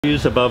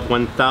Values above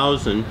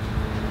 1,000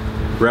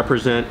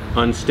 represent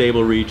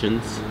unstable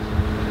regions.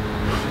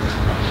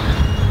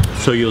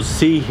 So you'll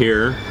see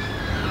here,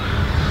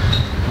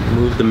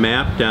 move the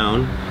map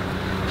down,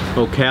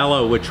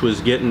 Ocala, which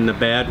was getting the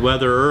bad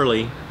weather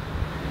early,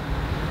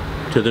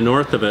 to the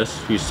north of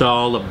us, you saw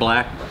all the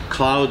black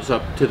clouds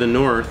up to the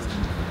north.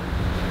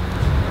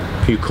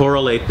 If you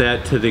correlate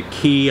that to the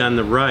key on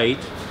the right,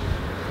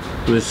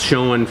 it was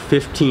showing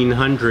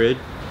 1,500,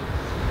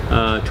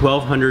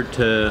 1,200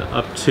 to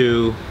up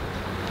to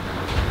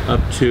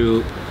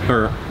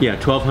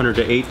 1,200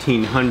 to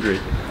 1,800.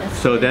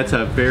 So that's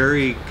a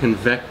very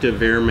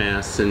convective air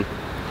mass, and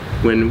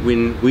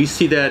when we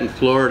see that in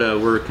Florida,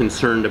 we're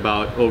concerned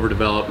about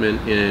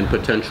overdevelopment and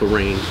potential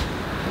rain.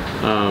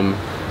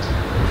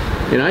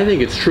 And I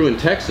think it's true in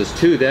Texas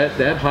too.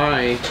 That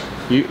high,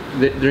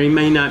 they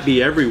may not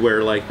be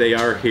everywhere like they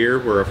are here,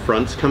 where a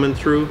front's coming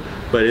through,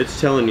 but it's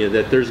telling you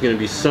that there's going to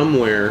be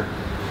somewhere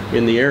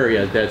in the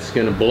area that's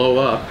going to blow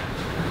up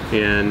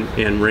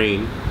and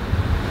rain.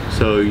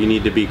 So you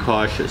need to be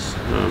cautious.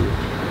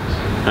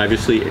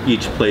 Obviously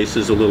each place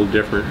is a little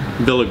different.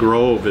 Villa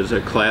Grove is a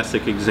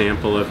classic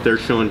example. If they're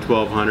showing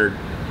 1,200,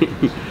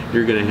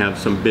 you're going to have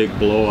some big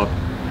blow up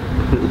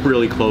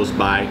really close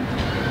by.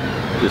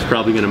 It's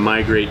probably going to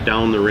migrate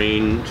down the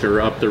range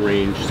or up the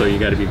range, so you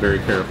got to be very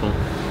careful.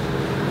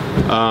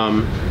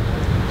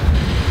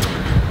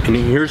 And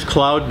here's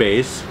cloud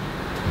base.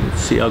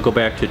 Let's see, I'll go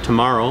back to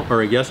tomorrow,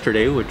 or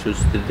yesterday, which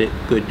was the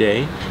good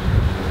day.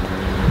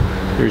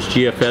 There's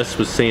GFS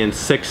was saying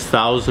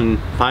 6,000,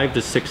 5,000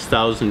 to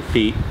 6,000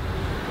 feet.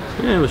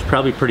 Yeah, it was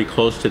probably pretty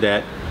close to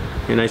that.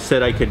 And I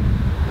said I could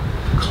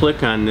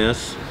click on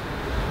this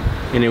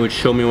and it would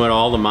show me what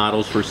all the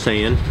models were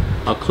saying.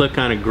 I'll click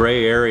on a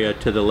gray area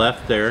to the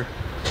left there.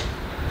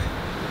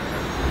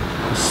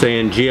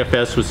 Saying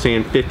GFS was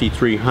saying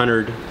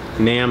 5,300,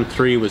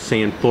 NAM3 was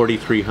saying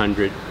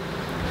 4,300.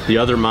 The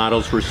other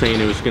models were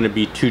saying it was going to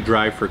be too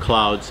dry for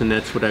clouds, and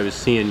that's what I was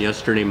seeing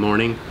yesterday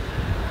morning.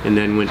 And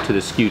then went to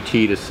the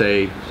Skew-T to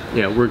say,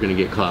 yeah, we're going to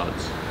get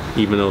clouds,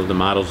 even though the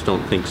models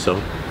don't think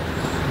so.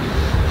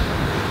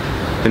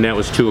 And that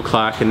was 2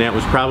 o'clock, and that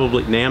was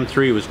probably,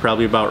 NAM3 was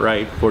probably about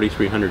right,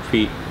 4,300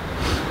 feet.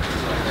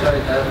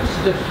 Sorry, what's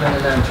the difference between the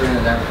NAM3 and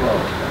the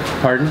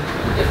NAM12? Pardon? The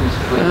difference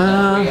between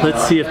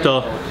let's see if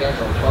they'll...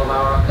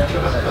 12-hour update,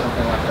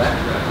 something like that?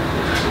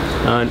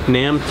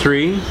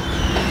 NAM3.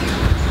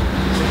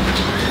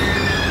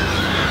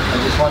 I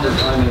just wondered, I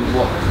mean,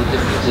 what the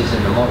difference is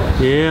in the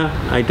model. Yeah,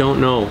 I don't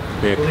know,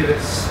 Nick. I believe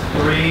it's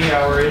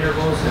 3-hour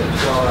intervals and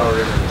 12-hour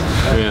intervals.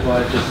 That's Yeah.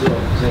 what I just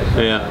looked.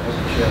 Yeah. I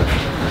wasn't sure.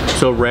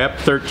 So RAP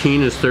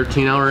 13 is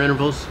 13-hour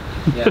intervals?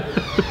 Yeah.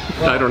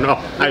 Well, I don't know.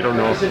 I don't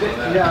know.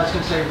 Yeah, I was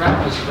going to say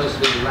RAP was supposed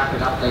to be the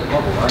rapid update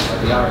model, right?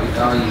 Like the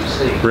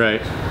RUC.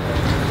 Right.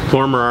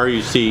 Former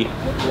RUC.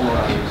 Former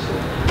RUC.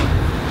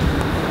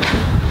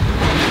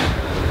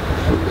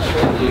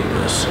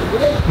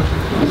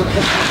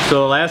 So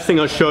the last thing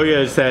I'll show you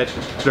is that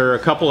there are a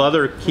couple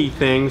other key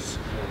things.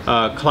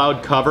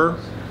 Cloud cover.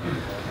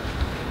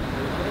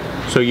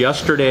 So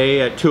yesterday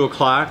at 2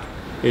 o'clock,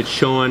 it's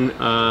showing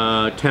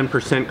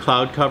 10%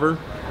 cloud cover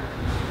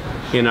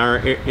in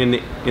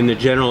the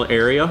general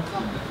area.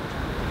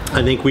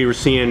 I think we were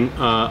seeing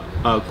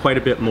quite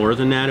a bit more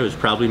than that. It was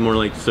probably more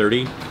like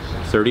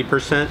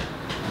 30%.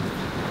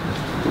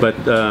 But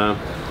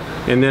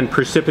and then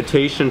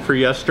precipitation for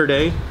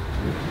yesterday,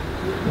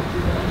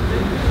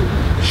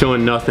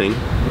 showing nothing.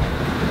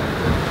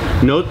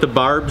 Note the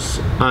barbs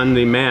on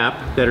the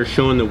map that are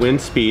showing the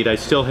wind speed. I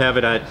still have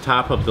it at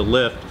top of the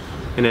lift,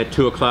 and at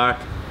 2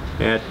 o'clock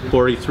at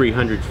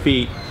 4,300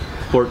 feet,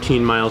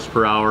 14 miles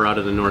per hour out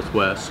of the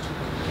northwest.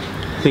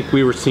 I think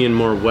we were seeing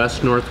more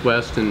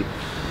west-northwest and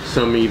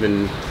some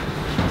even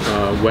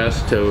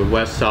west to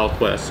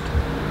west-southwest,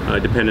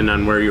 depending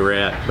on where you were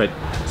at. But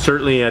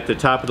certainly at the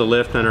top of the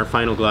lift on our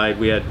final glide,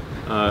 we had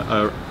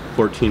a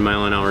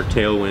 14-mile-an-hour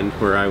tailwind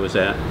where I was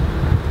at.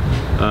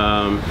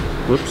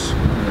 Whoops.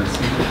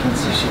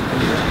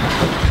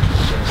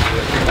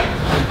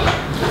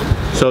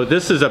 So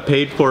this is a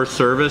paid-for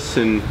service,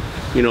 and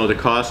you know the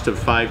cost of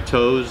 5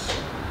 tows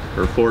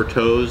or 4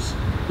 tows,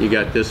 you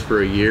got this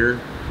for a year,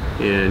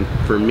 and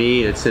for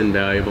me it's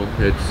invaluable.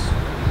 It's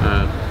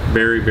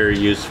very, very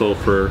useful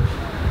for,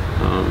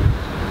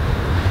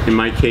 in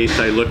my case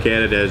I look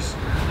at it as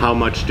how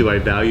much do I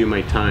value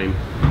my time,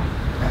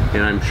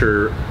 and I'm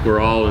sure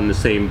we're all in the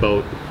same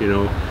boat. You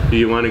know, do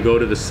you want to go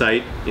to the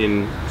site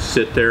and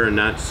sit there and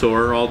not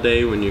soar all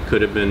day when you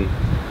could have been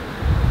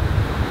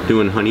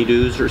doing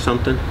honeydews or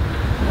something?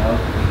 No.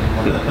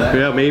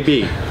 Yeah,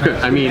 maybe.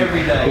 I mean,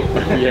 every day.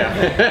 Yeah.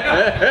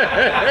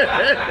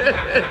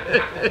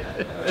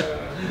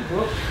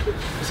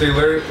 Say,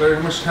 Larry, how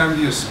much time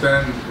do you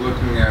spend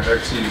looking at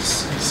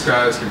XE's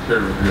skies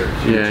compared with your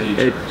QT? Yeah,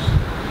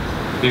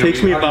 it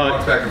takes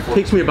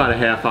me about a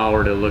half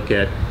hour to look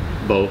at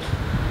both.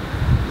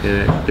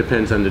 And it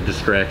depends on the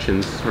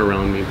distractions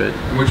around me, but.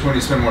 And which one do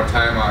you spend more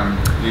time on?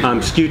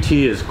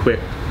 Skew-T is quick.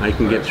 I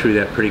can get through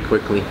that pretty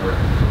quickly.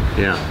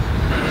 Yeah.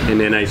 and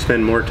then I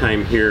spend more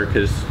time here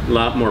because a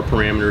lot more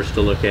parameters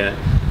to look at.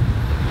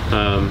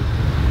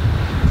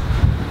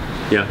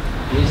 Yeah.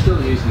 You're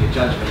still using your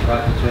judgment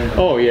right between them.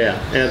 Oh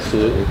yeah,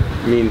 absolutely.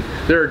 I mean,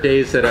 there are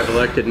days that I've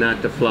elected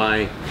not to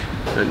fly,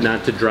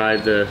 not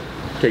to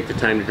take the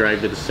time to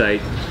drive to the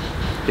site,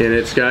 and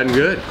it's gotten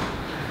good.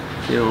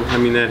 You know, I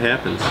mean, that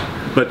happens.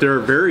 But there are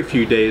very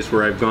few days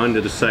where I've gone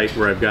to the site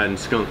where I've gotten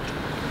skunked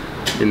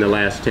in the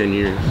last 10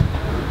 years,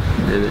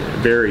 and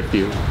very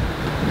few.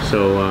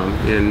 So,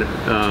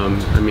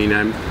 I mean,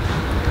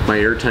 my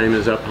airtime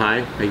is up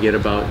high. I get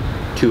about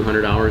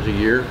 200 hours a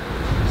year.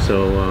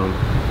 So,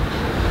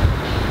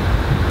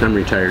 I'm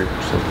retired,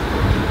 so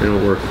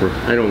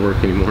I don't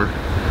work anymore.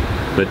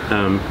 But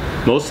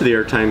most of the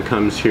airtime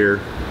comes here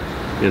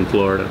in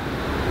Florida.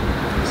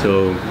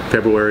 So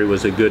February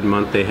was a good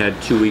month. They had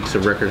 2 weeks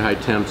of record high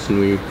temps, and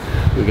we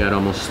got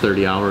almost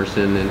 30 hours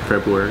in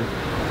February.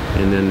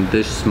 And then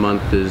this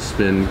month has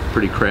been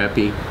pretty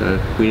crappy.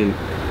 We didn't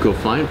go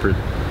flying for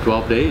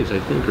 12 days, I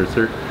think, or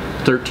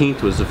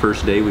 13th was the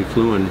first day we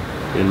flew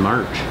in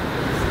March.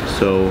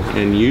 So,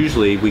 and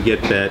usually we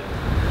get that.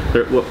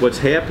 What's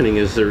happening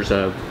is there's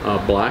a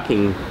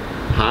blocking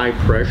high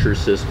pressure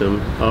system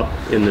up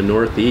in the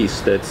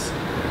northeast that's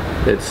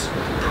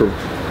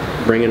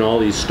bringing all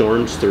these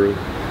storms through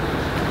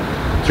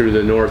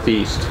the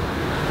northeast,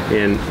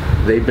 and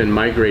they've been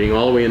migrating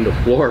all the way into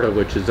Florida,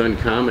 which is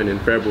uncommon in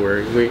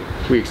February.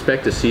 We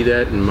expect to see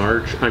that in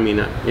March. I mean,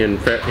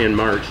 in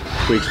March.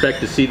 We expect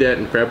to see that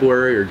in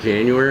February or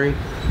January,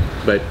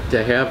 but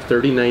to have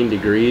 39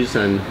 degrees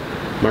on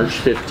March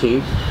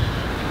 15th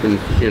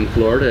in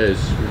Florida is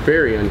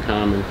very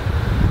uncommon.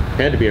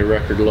 Had to be a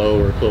record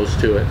low or close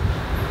to it.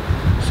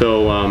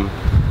 So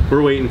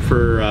we're waiting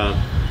for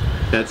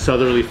that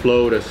southerly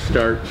flow to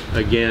start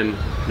again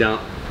down,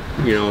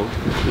 you know,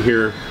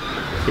 here.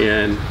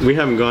 And we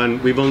haven't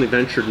gone, we've only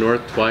ventured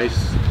north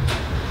twice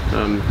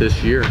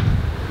this year.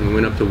 We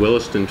went up to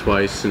Williston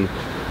twice, and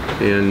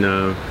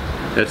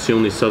that's the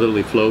only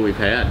southerly flow we've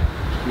had.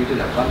 You did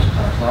a bunch of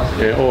times last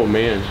year. Oh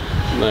man,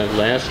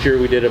 last year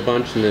we did a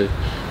bunch, and the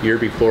year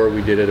before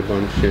we did it a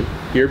bunch. And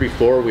year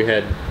before we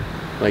had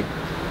like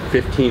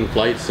 15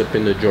 flights up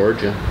into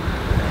Georgia.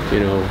 You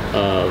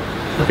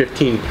know,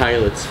 15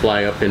 pilots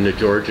fly up into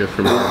Georgia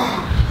from here,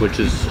 which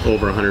is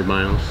over 100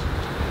 miles.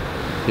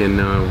 And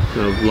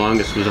the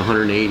longest was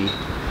 180.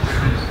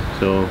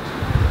 So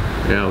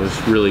yeah, it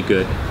was really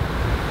good.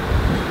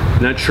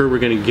 Not sure we're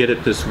going to get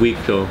it this week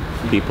though,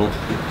 people.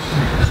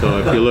 So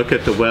if you look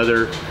at the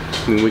weather,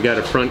 I mean, we got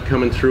a front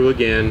coming through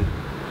again.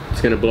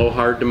 It's going to blow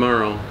hard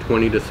tomorrow,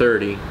 20 to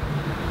 30,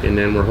 and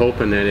then we're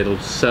hoping that it'll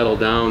settle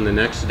down the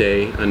next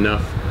day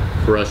enough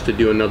for us to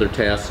do another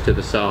task to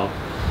the south.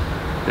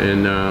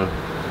 And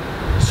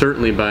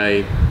certainly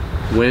by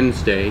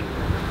Wednesday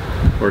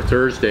or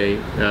Thursday,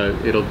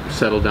 it'll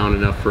settle down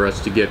enough for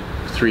us to get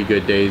 3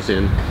 good days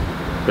in.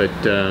 But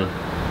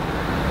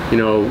you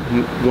know,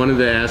 one of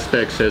the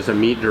aspects as a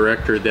meet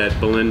director that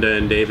Belinda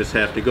and Davis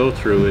have to go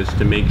through is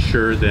to make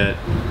sure that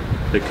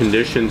the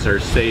conditions are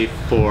safe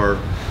for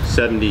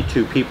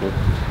 72 people.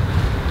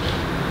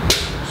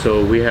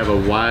 So we have a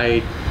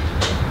wide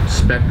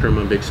spectrum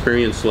of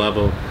experience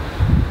level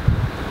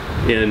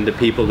in the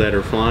people that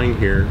are flying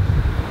here,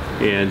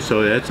 and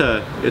so it's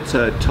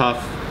a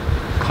tough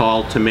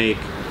call to make.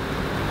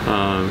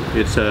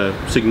 It's a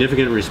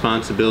significant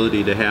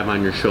responsibility to have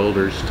on your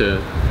shoulders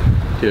to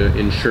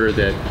ensure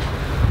that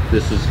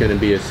this is going to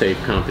be a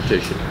safe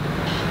competition.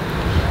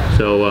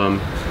 So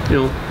you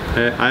know,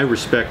 I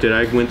respect it.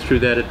 I went through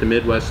that at the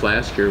Midwest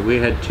last year. We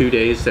had 2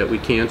 days that we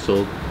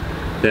canceled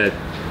that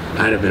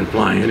I'd have been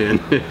flying in,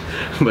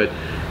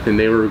 and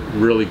they were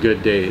really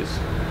good days.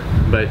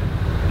 But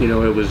you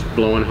know, it was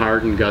blowing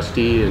hard and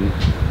gusty, and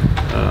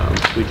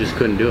we just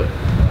couldn't do it.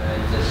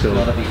 It's So,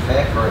 got to be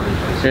fair for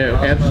everybody.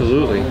 yeah,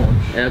 absolutely,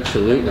 They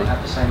absolutely, don't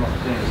have the same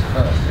opportunities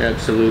first.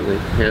 absolutely.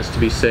 Has to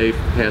be safe,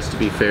 has to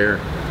be fair.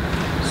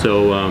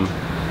 So,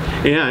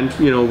 and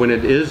you know, when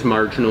it is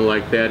marginal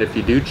like that, if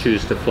you do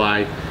choose to fly,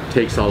 it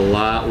takes a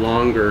lot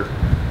longer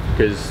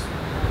because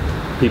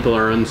people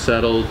are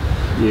unsettled.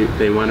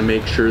 They want to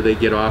make sure they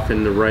get off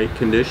in the right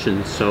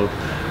conditions. So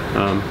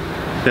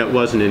that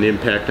wasn't an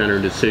impact on our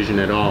decision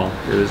at all.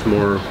 It was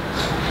more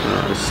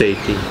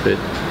safety. But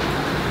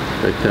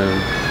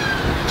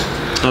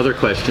other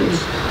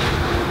questions?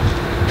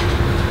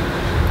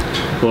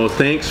 Well,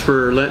 thanks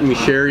for letting me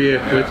share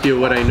with you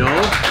what I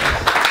know.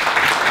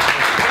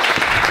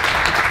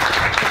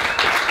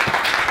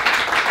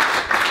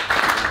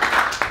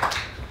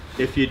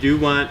 If you do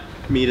want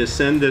me to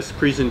send this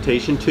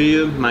presentation to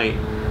you,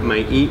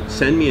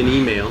 send me an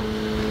email.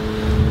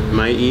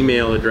 My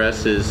email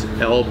address is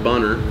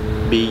lbunner,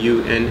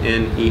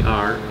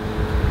 B-U-N-N-E-R,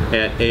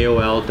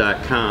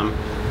 @AOL.com.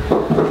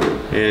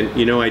 And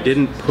you know, I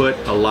didn't put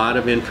a lot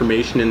of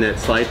information in that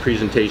slide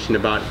presentation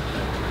about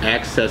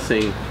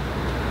accessing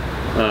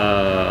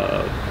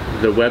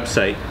the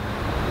website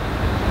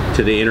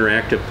to the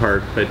interactive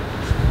part, but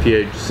if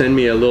you send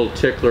me a little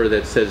tickler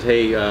that says,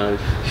 hey,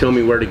 show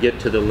me where to get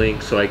to the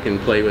link so I can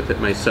play with it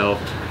myself,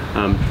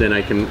 then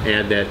I can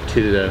add that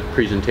to the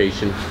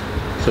presentation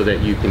so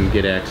that you can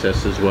get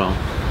access as well.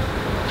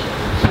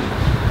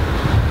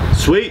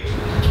 Sweet.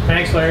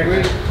 Thanks,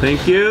 Larry.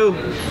 Thank you.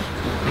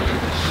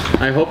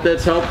 I hope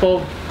that's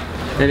helpful.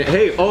 And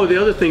hey, oh,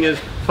 the other thing is,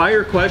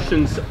 fire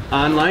questions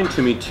online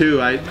to me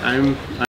too. I'm